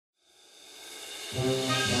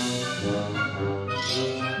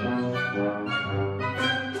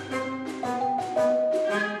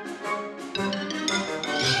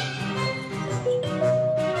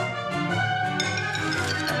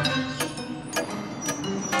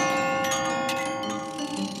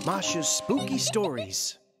Masha's Spooky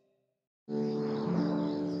Stories.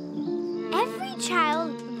 Every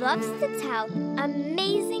child loves to tell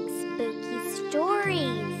amazing spooky stories.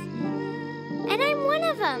 And I'm one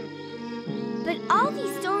of them. But all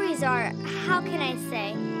these stories are, how can I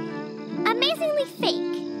say, amazingly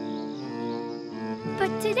fake.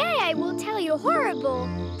 But today I will tell you a horrible,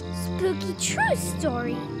 spooky true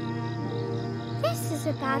story. This is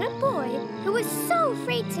about a boy who was so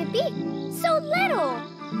afraid to be so little.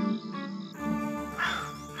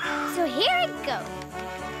 So here it goes.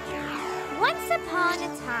 Once upon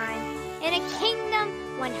a time, in a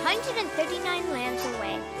kingdom 139 lands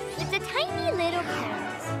away, lived a tiny little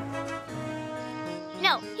prince.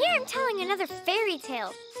 No, here I'm telling another fairy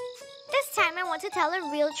tale. This time I want to tell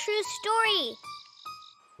a real true story.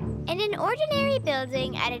 In an ordinary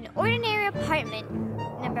building at an ordinary apartment,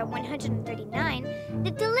 number 139,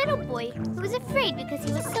 lived a little boy who was afraid because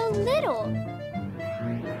he was so little.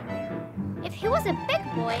 If he was a big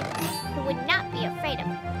boy, he would not be afraid of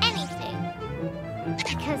anything.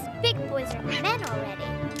 Because big boys are men already,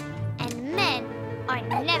 and men are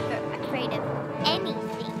never afraid of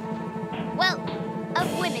anything. Well, of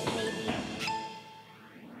women maybe.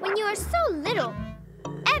 When you are so little,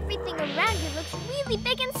 everything around you looks really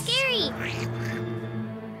big and scary.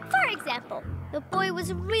 For example, the boy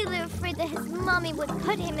was really afraid that his mommy would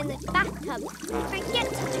put him in the bathtub and forget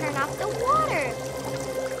to turn off the water.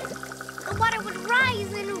 The water would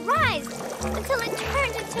rise and rise until it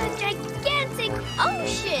turned into a gigantic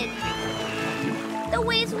ocean. The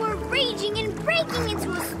waves were raging and breaking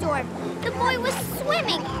into a storm. The boy was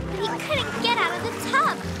swimming, but he couldn't get out of the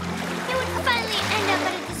tub. He would finally end up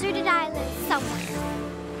at a deserted island somewhere.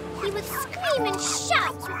 He would scream and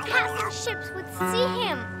shout so passing ships would see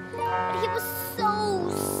him. But he was so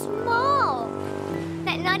small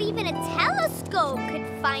that not even a telescope could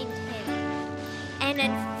find him. And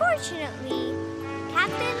unfortunately,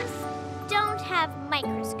 captains don't have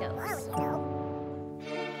microscopes.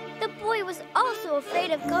 The boy was also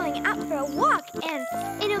afraid of going out for a walk, and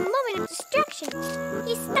in a moment of distraction,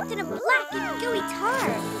 he stepped in a black and gooey tar.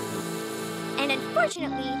 And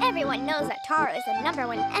unfortunately, everyone knows that tar is the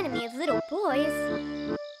 #1 enemy of little boys.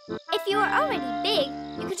 If you are already big,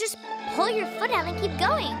 you could just pull your foot out and keep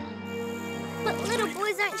going. But little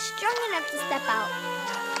boys aren't strong enough to step out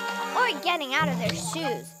or getting out of their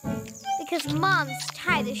shoes because moms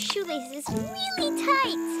tie the shoelaces really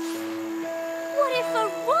tight. What if a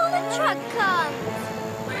roller truck comes?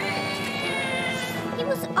 He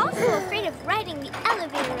was also afraid of riding the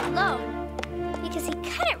elevator alone because he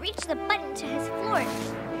couldn't reach the button to his floor.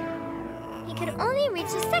 He could only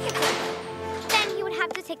reach the second floor. Then he would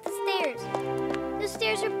have to take the stairs. The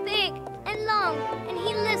stairs are big and long, and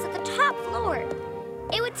he lives at the top floor.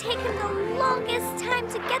 It would take him the longest time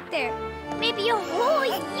to get there, maybe a whole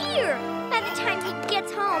year. By the time he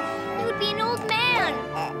gets home, he would be an old man.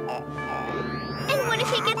 And what if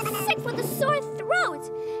he gets sick with a sore throat?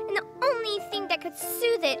 And the only thing that could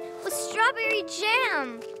soothe it was strawberry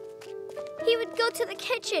jam. He would go to the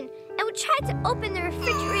kitchen and would try to open the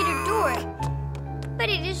refrigerator door. But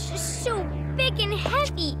it is just so big and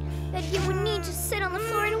heavy that he would need to sit on the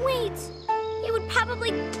floor and wait. He would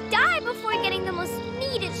probably die before getting the most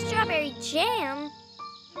needed strawberry jam.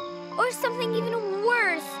 Or something even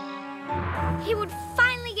worse. He would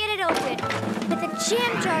finally get it open, but the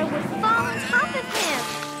jam jar would fall on top of him.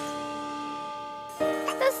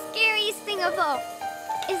 The scariest thing of all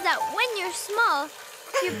is that when you're small,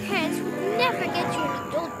 your parents would never get you an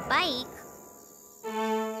adult bike.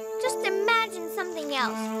 Just imagine something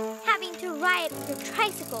else, having to ride your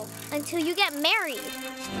tricycle until you get married.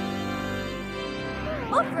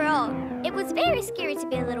 Overall, it was very scary to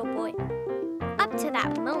be a little boy. Up to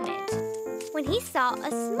that moment, when he saw a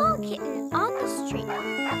small kitten on the street.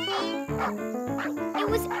 It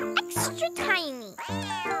was extra tiny.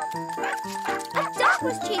 A dog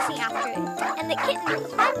was chasing after it, and the kitten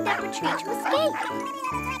climbed up a tree to escape.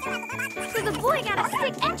 So the boy got a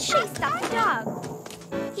stick and chased off the dog.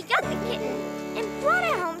 He got the kitten and brought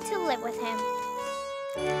it home to live with him.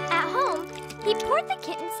 At home, he poured the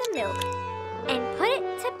kitten some milk and put it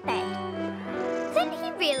to bed. Then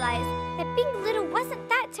he realized that being little wasn't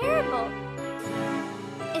that terrible.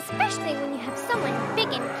 Especially when you have someone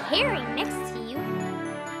big and caring next to you.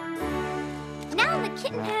 Now the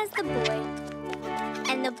kitten has the boy.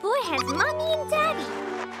 And the boy has Mommy and Daddy,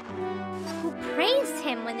 who praised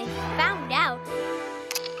him when they found out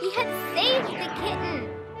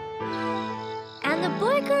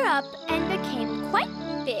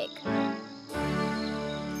big.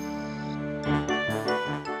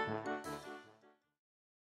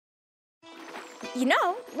 You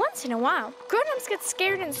know, once in a while, grown-ups get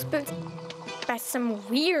scared and spooked by some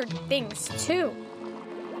weird things, too.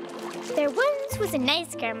 There once was a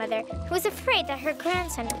nice grandmother who was afraid that her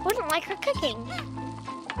grandson wouldn't like her cooking.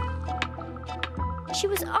 She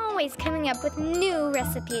was always coming up with new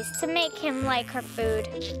recipes to make him like her food.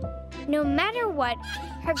 No matter what,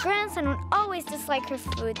 her grandson would always dislike her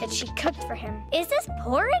food that she cooked for him. Is this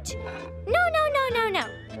porridge? No.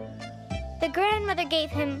 The grandmother gave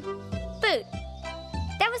him food.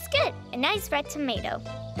 That was good, a nice red tomato.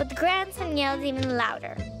 But the grandson yelled even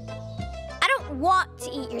louder. I don't want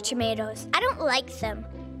to eat your tomatoes. I don't like them.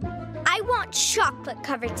 I want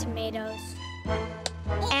chocolate-covered tomatoes.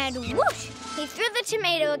 And whoosh, he threw the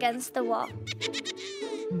tomato against the wall.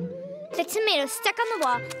 The tomato stuck on the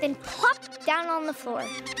wall, then plopped down on the floor.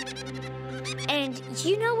 And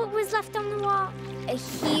you know what was left on the wall? A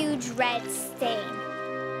huge red stain.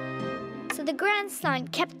 So the grandson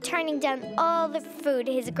kept turning down all the food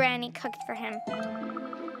his granny cooked for him.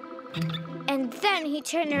 And then he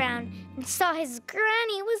turned around and saw his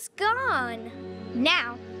granny was gone.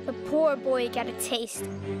 Now, the poor boy got a taste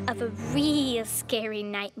of a real scary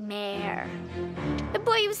nightmare. The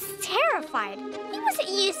boy was terrified. He wasn't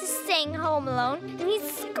used to staying home alone, and he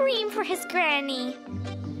screamed for his granny.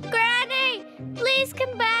 Granny, please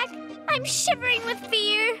come back. I'm shivering with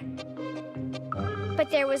fear. But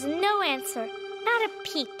there was no answer, not a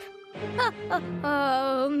peep.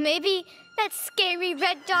 Oh, maybe that scary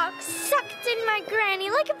red dog sucked in my granny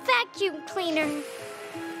like a vacuum cleaner.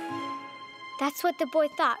 That's what the boy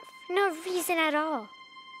thought, for no reason at all.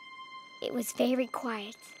 It was very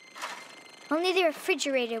quiet. Only the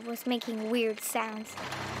refrigerator was making weird sounds,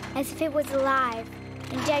 as if it was alive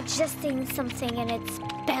and digesting something in its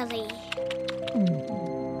belly.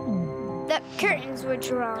 The curtains were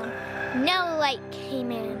drawn. No light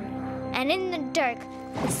came in, and in the dark,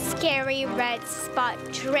 the scary red spot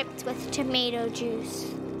dripped with tomato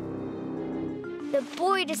juice. The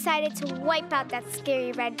boy decided to wipe out that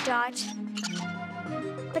scary red dot.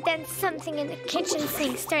 But then something in the kitchen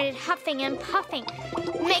sink started huffing and puffing,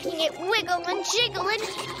 making it wiggle and jiggle and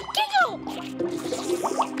giggle.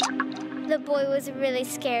 The boy was really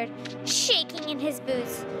scared, shaking in his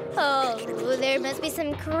boots. Oh, there must be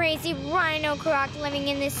some crazy rhino croc living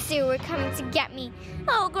in this sewer coming to get me.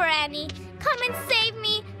 Oh, Granny, come and save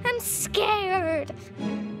me. I'm scared.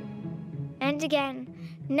 And again,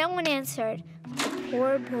 no one answered.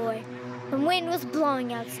 Poor boy. The wind was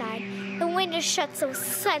blowing outside. The window shut so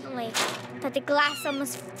suddenly that the glass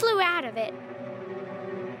almost flew out of it.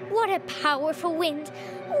 What a powerful wind!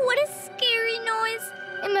 What a scary noise!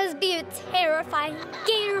 It must be a terrifying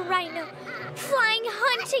gator rhino flying,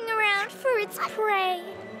 hunting around for its prey.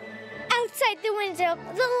 Outside the window,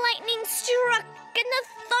 the lightning struck and the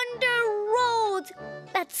thunder rolled.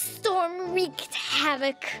 That storm wreaked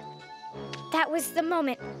havoc. That was the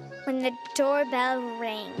moment when the doorbell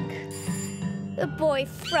rang. The boy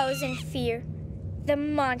froze in fear. The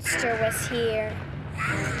monster was here.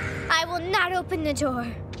 I will not open the door.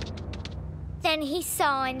 Then he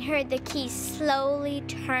saw and heard the key slowly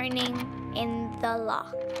turning in the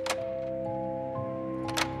lock.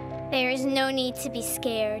 There is no need to be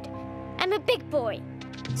scared. I'm a big boy.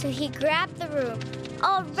 So he grabbed the room,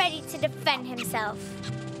 all ready to defend himself.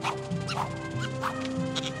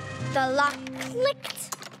 The lock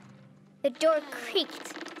clicked. The door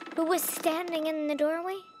creaked. Who was standing in the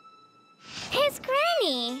doorway? His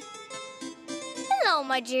granny. Hello,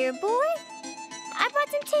 my dear boy. I brought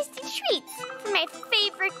some tasty treats for my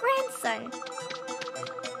favorite grandson.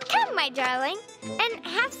 Come, my darling, and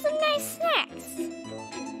have some nice snacks.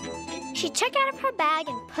 She took out of her bag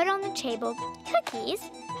and put on the table cookies,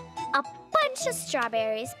 a bunch of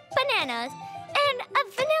strawberries, bananas, and a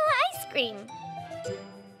vanilla ice cream.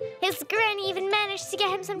 His granny even managed to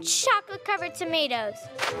get him some chocolate-covered tomatoes.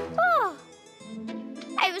 Oh,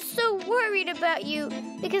 I was so worried about you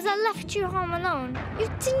because I left you home alone. You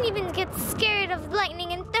didn't even get scared of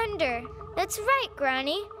lightning and thunder. That's right,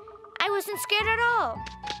 Granny. I wasn't scared at all.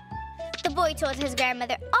 The boy told his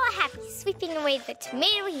grandmother, all happy, sweeping away the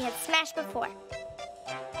tomato he had smashed before.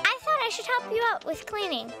 I thought I should help you out with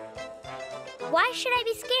cleaning. Why should I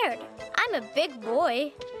be scared? I'm a big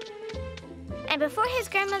boy. And before his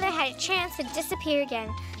grandmother had a chance to disappear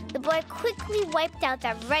again, the boy quickly wiped out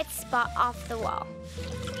that red spot off the wall.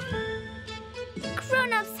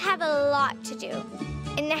 Grown-ups have a lot to do,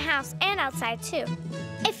 in the house and outside too.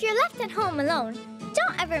 If you're left at home alone,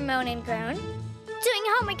 don't ever moan and groan. Doing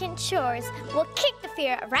homework and chores will kick the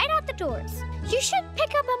fear right out the doors. You should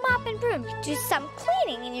pick up a mop and broom, do some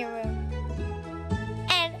cleaning in your room.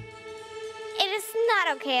 And it is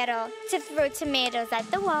not okay at all to throw tomatoes at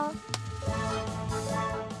the wall.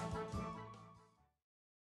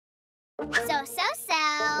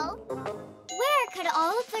 So. Where could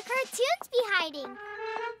all of the cartoons be hiding?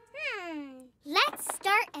 Let's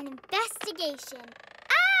start an investigation.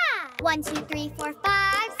 1, 2, 3, 4,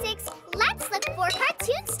 5, 6. Let's look for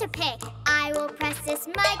cartoons to pick. I will press this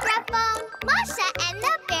microphone. Masha and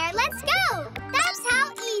the